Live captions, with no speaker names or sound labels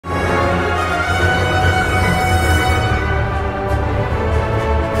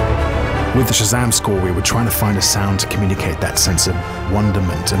With the Shazam score, we were trying to find a sound to communicate that sense of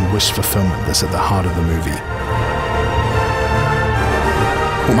wonderment and wish fulfillment that's at the heart of the movie.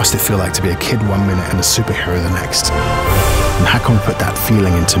 What must it feel like to be a kid one minute and a superhero the next? And how can we put that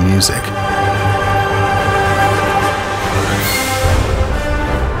feeling into music?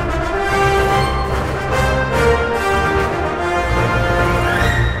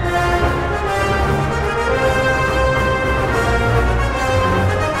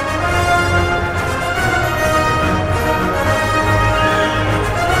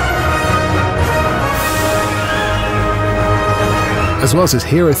 As well as his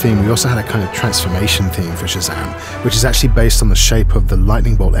hero theme, we also had a kind of transformation theme for Shazam, which is actually based on the shape of the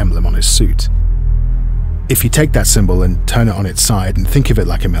lightning bolt emblem on his suit. If you take that symbol and turn it on its side and think of it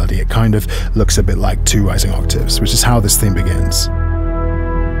like a melody, it kind of looks a bit like 2 rising octaves, which is how this theme begins.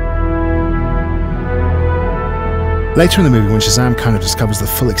 Later in the movie, when Shazam kind of discovers the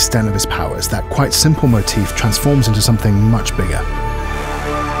full extent of his powers, that quite simple motif transforms into something much bigger.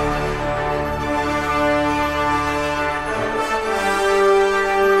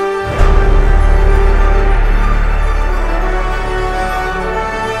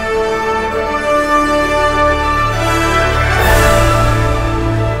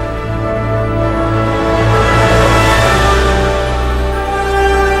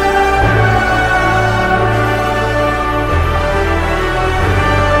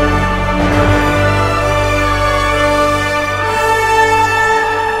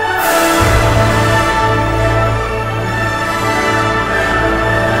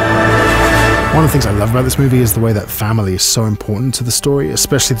 One of the things I love about this movie is the way that family is so important to the story,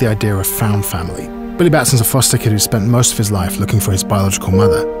 especially the idea of found family. Billy Batson's a foster kid who spent most of his life looking for his biological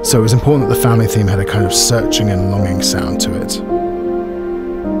mother, so it was important that the family theme had a kind of searching and longing sound to it.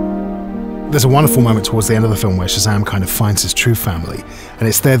 There's a wonderful moment towards the end of the film where Shazam kind of finds his true family, and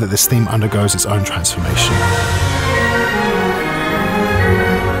it's there that this theme undergoes its own transformation.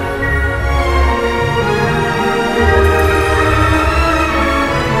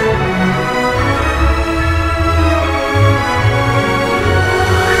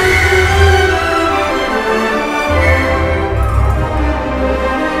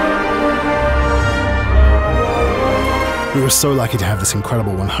 We were so lucky to have this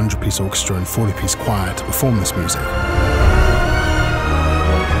incredible 100-piece orchestra and 40-piece choir to perform this music.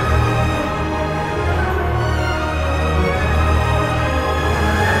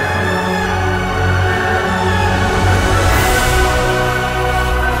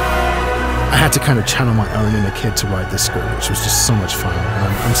 I had to kind of channel my own inner kid to write this score, which was just so much fun.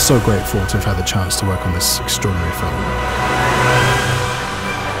 And I'm so grateful to have had the chance to work on this extraordinary film.